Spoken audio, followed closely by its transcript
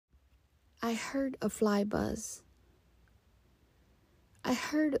I heard a fly buzz. I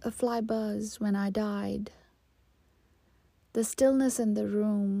heard a fly buzz when I died. The stillness in the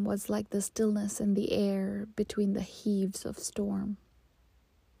room was like the stillness in the air between the heaves of storm.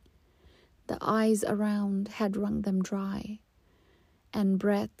 The eyes around had wrung them dry, and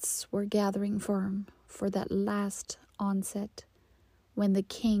breaths were gathering firm for that last onset when the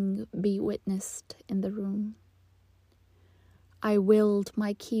king be witnessed in the room. I willed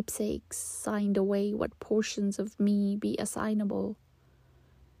my keepsakes, signed away what portions of me be assignable,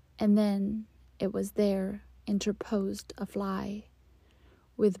 and then it was there interposed a fly,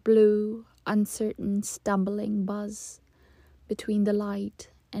 with blue, uncertain, stumbling buzz between the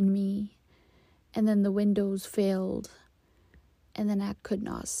light and me, and then the windows failed, and then I could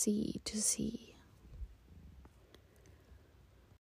not see to see.